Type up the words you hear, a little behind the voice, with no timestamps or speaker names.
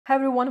Hi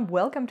everyone,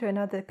 welcome to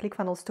another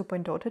Clickfunnels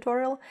 2.0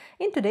 tutorial.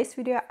 In today's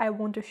video, I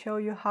want to show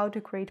you how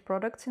to create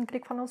products in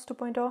Clickfunnels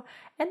 2.0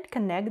 and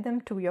connect them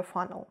to your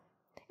funnel.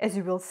 As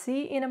you will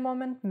see in a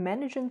moment,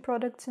 managing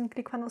products in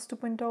Clickfunnels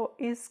 2.0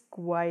 is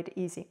quite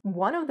easy.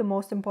 One of the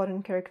most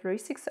important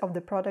characteristics of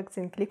the products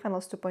in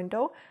Clickfunnels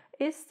 2.0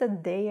 is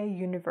that they are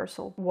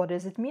universal. What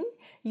does it mean?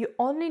 You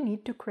only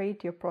need to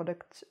create your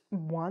products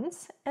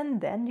once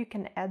and then you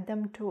can add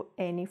them to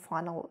any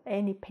funnel,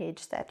 any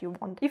page that you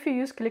want. If you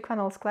use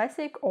Clickfunnels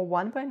Classic or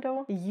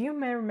 1.0, you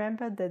may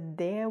remember that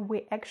there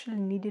we actually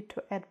needed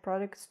to add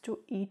products to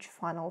each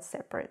funnel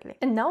separately.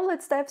 And now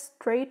let's dive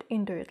straight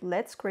into it.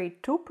 Let's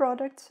create two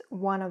products.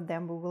 One of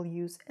them we will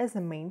use as a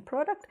main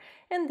product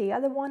and the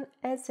other one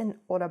as an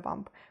order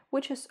bump,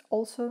 which is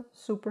also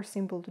super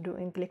simple to do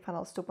in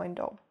Clickfunnels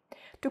 2.0.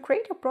 To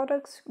create your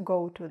products,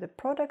 go to the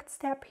Products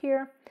tab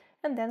here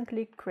and then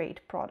click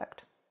Create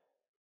Product.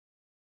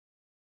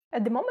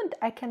 At the moment,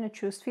 I cannot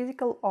choose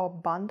physical or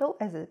bundle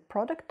as a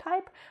product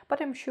type,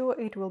 but I'm sure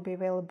it will be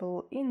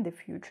available in the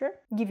future.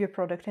 Give your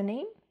product a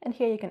name, and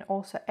here you can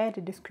also add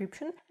a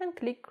description and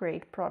click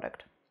Create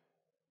Product.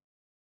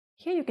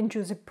 Here you can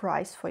choose a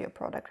price for your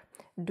product.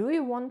 Do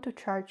you want to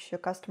charge your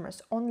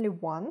customers only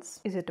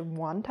once? Is it a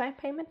one-time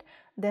payment?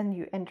 Then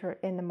you enter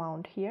an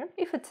amount here.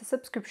 If it's a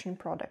subscription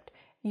product,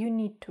 you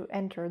need to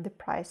enter the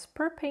price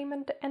per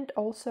payment and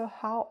also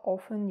how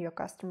often your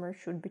customer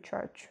should be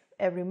charged.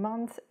 Every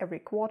month, every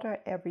quarter,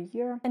 every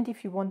year. And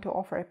if you want to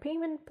offer a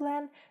payment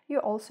plan, you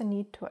also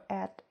need to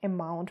add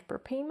amount per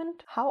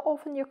payment, how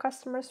often your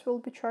customers will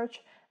be charged,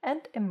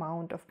 and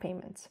amount of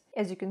payments.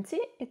 As you can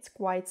see, it's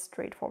quite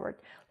straightforward.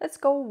 Let's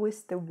go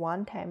with the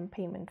one-time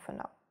payment for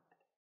now.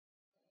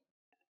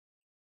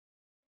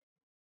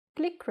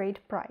 Click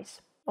Create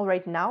Price.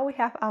 Alright, now we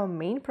have our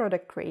main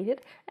product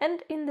created,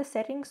 and in the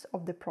settings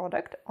of the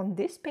product on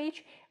this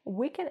page,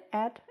 we can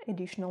add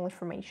additional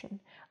information.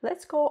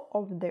 Let's go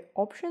over the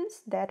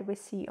options that we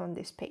see on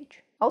this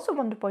page. I also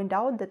want to point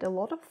out that a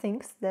lot of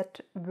things that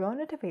were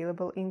not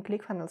available in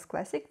Clickfunnels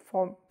Classic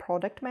for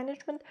product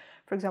management,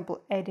 for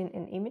example, adding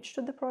an image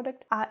to the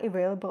product, are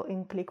available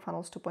in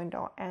Clickfunnels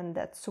 2.0, and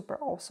that's super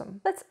awesome.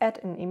 Let's add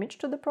an image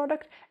to the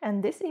product,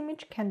 and this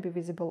image can be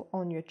visible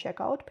on your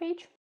checkout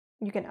page.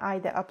 You can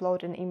either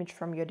upload an image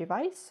from your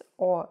device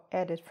or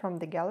add it from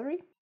the gallery.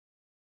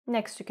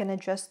 Next, you can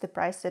adjust the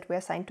price that we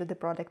assigned to the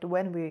product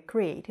when we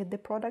created the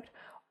product,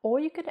 or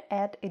you can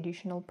add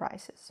additional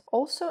prices.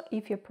 Also,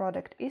 if your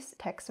product is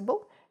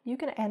taxable, you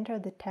can enter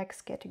the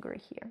tax category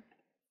here.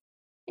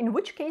 In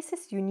which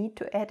cases you need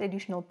to add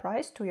additional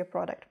price to your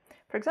product.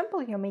 For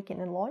example, you're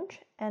making a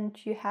launch and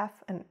you have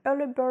an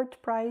early bird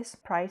price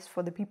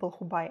for the people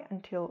who buy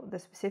until the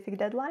specific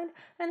deadline,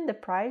 and the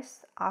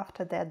price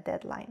after that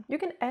deadline. You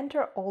can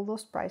enter all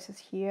those prices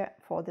here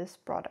for this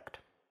product.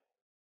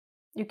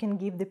 You can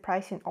give the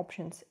pricing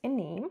options a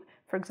name,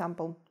 for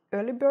example,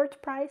 early bird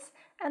price,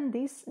 and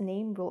this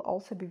name will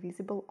also be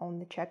visible on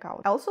the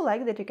checkout. I also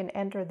like that you can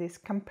enter this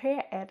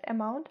compare at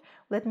amount.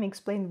 Let me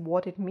explain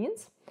what it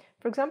means.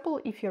 For example,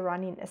 if you're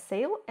running a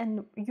sale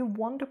and you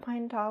want to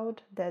point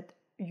out that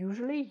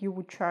usually you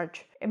would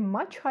charge a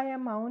much higher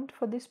amount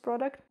for this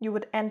product, you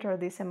would enter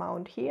this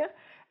amount here,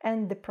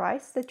 and the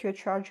price that you're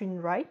charging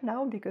right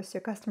now, because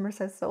your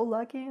customers are so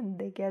lucky and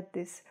they get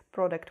this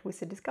product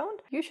with a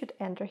discount, you should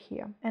enter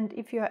here. And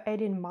if you are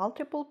adding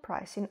multiple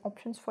pricing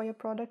options for your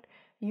product,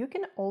 you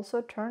can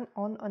also turn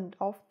on and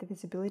off the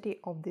visibility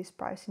of this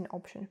pricing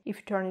option. If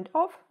you turn it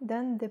off,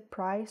 then the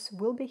price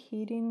will be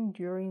hidden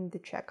during the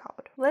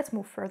checkout. Let's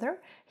move further.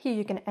 Here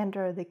you can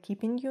enter the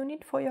keeping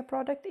unit for your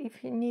product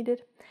if you need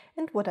it.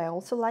 And what I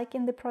also like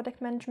in the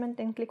product management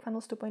in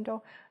Clickfunnels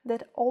 2.0,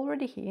 that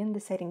already here in the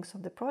settings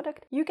of the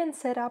product, you can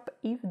set up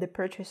if the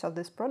purchase of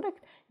this product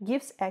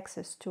gives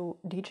access to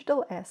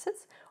digital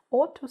assets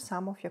or to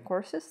some of your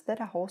courses that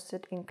are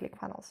hosted in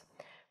Clickfunnels.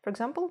 For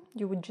example,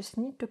 you would just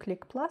need to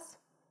click plus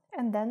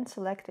and then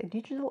select a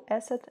digital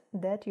asset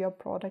that your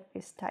product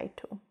is tied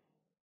to.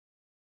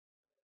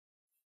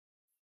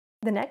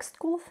 The next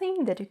cool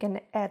thing that you can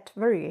add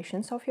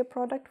variations of your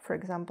product, for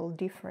example,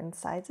 different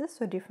sizes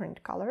or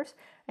different colors,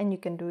 and you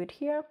can do it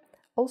here.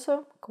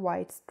 Also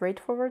quite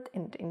straightforward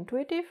and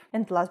intuitive.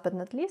 And last but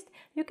not least,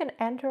 you can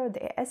enter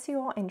the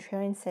SEO and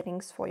sharing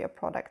settings for your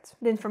products.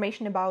 The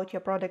information about your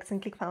products in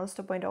Clickfunnels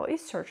 2.0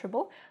 is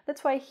searchable.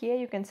 That's why here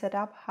you can set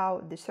up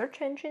how the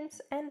search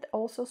engines and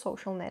also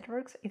social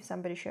networks, if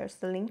somebody shares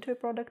the link to a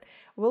product,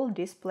 will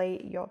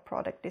display your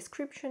product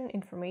description,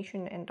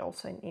 information, and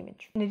also an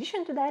image. In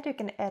addition to that, you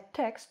can add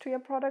text to your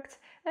products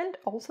and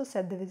also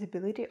set the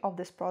visibility of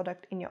this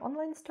product in your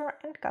online store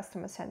and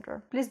customer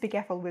center. Please be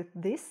careful with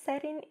this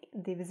setting,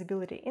 the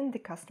visibility in the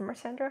customer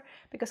center,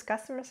 because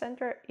customer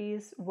center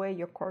is where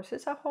your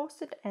courses are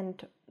hosted,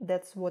 and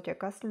that's what your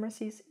customer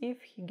sees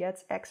if he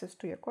gets access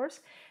to your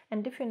course.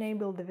 And if you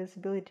enable the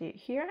visibility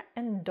here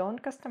and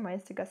don't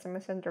customize the customer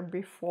center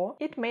before,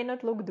 it may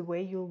not look the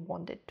way you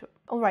want it to.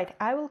 Alright,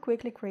 I will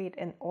quickly create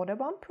an order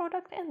bump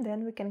product and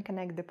then we can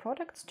connect the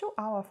products to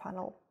our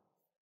funnel.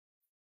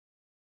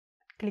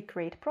 Click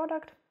Create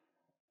Product.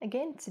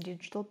 Again, it's a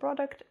digital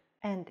product.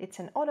 and it's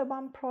an order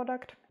bump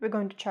product. We're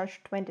going to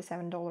charge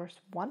 $27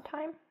 one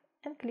time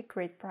and click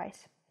Create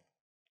Price.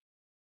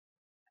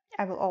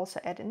 I will also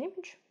add an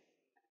image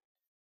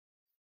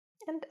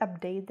and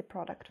update the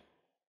product.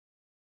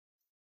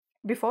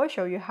 Before I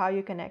show you how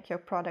you connect your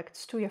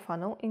products to your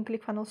funnel in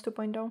Clickfunnels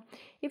 2.0,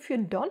 if you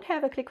don't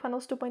have a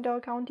Clickfunnels 2.0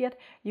 account yet,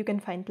 you can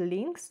find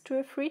links to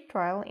a free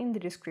trial in the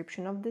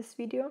description of this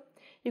video.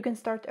 You can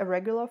start a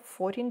regular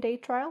 14-day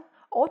trial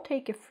or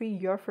take a free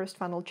Your First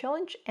Funnel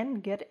challenge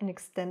and get an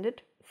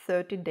extended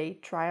 30-day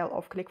trial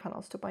of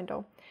Clickfunnels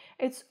 2.0.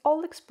 It's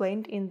all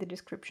explained in the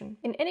description.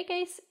 In any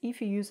case, if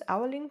you use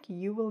our link,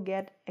 you will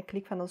get a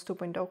Clickfunnels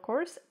 2.0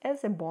 course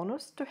as a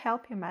bonus to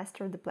help you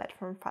master the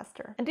platform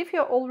faster. And if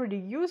you're already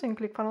using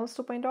Clickfunnels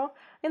 2.0,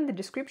 in the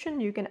description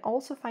you can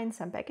also find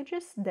some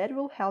packages that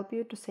will help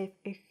you to save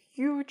a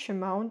huge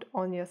amount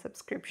on your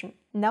subscription.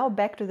 Now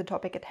back to the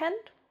topic at hand.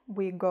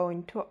 We go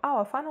into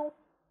our funnel.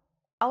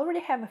 I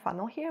already have a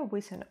funnel here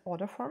with an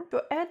order form.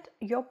 To add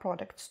your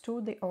products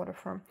to the order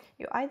form,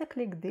 you either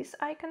click this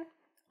icon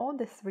or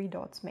the 3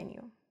 dots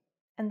menu,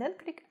 and then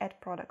click Add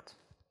Products.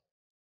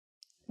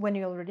 When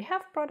you already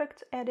have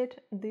products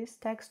added, this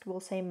text will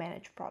say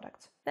Manage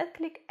Products. Then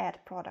click Add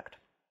Product.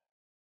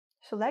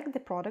 Select the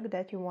product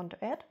that you want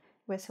to add.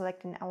 We're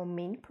selecting our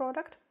main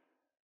product.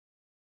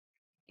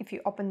 If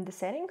you open the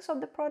settings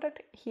of the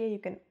product, here you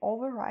can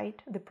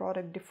override the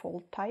product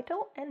default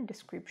title and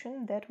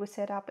description that we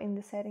set up in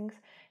the settings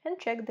and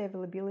check the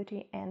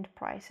availability and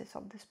prices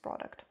of this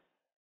product.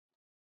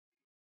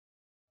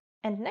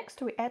 And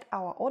next we add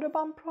our order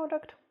bump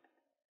product.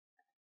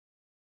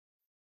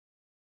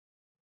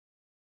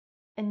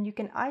 And you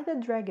can either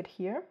drag it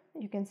here,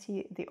 you can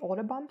see the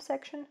order bump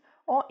section,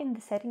 or in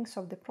the settings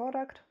of the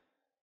product,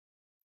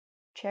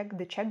 check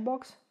the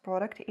checkbox,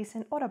 product is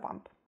an order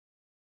bump.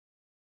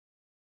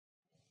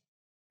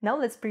 Now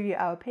let's preview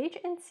our page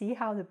and see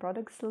how the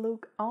products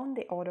look on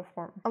the order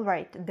form.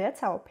 Alright,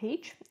 that's our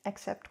page,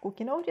 except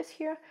cookie notice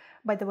here.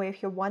 By the way,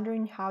 if you're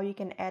wondering how you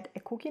can add a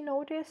cookie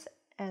notice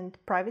and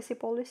privacy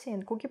policy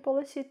and cookie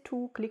policy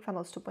to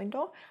Clickfunnels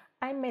 2.0,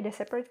 I made a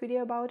separate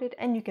video about it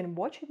and you can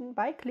watch it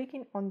by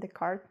clicking on the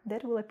card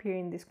that will appear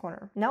in this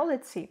corner. Now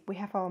let's see, we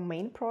have our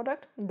main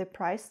product, the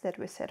price that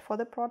we set for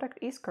the product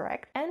is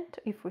correct, and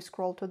if we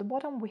scroll to the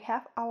bottom, we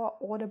have our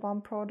order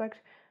bump product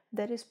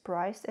that is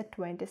priced at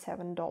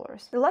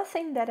 $27. The last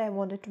thing that I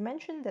wanted to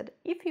mention, that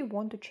if you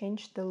want to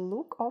change the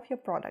look of your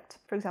product,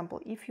 for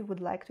example, if you would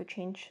like to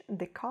change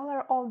the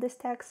color of this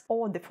text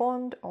or the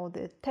font or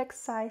the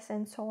text size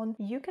and so on,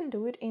 you can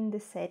do it in the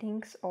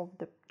settings of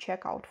the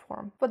checkout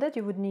form. For that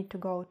you would need to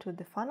go to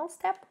the Funnels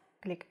tab,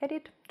 click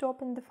Edit to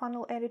open the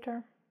funnel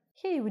editor.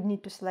 Here you would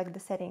need to select the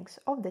settings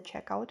of the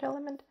checkout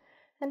element.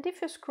 And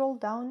if you scroll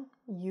down,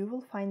 you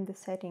will find the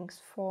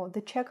settings for the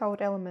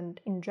checkout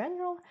element in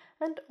general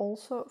and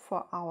also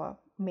for our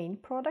main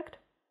product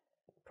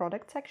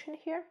section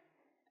here,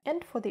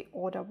 and for the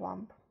order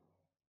bump.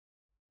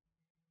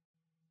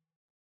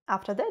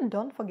 After that,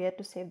 don't forget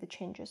to save the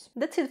changes.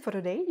 That's it for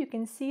today. You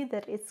can see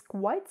that it's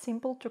quite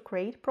simple to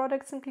create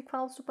products in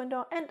Clickfunnels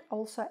 2.0 and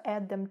also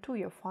add them to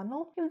your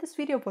funnel. If this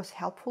video was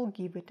helpful,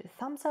 give it a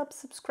thumbs up,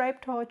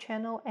 subscribe to our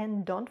channel,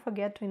 and don't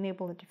forget to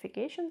enable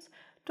notifications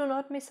to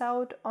not miss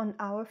out on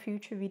our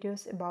future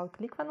videos about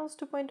Clickfunnels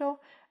 2.0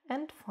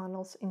 and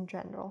funnels in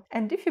general.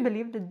 And if you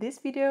believe that this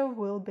video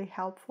will be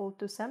helpful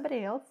to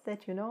somebody else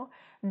that you know,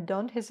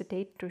 don't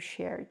hesitate to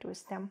share it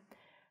with them.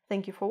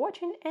 Thank you for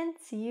watching and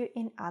see you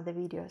in other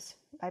videos.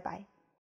 Bye bye.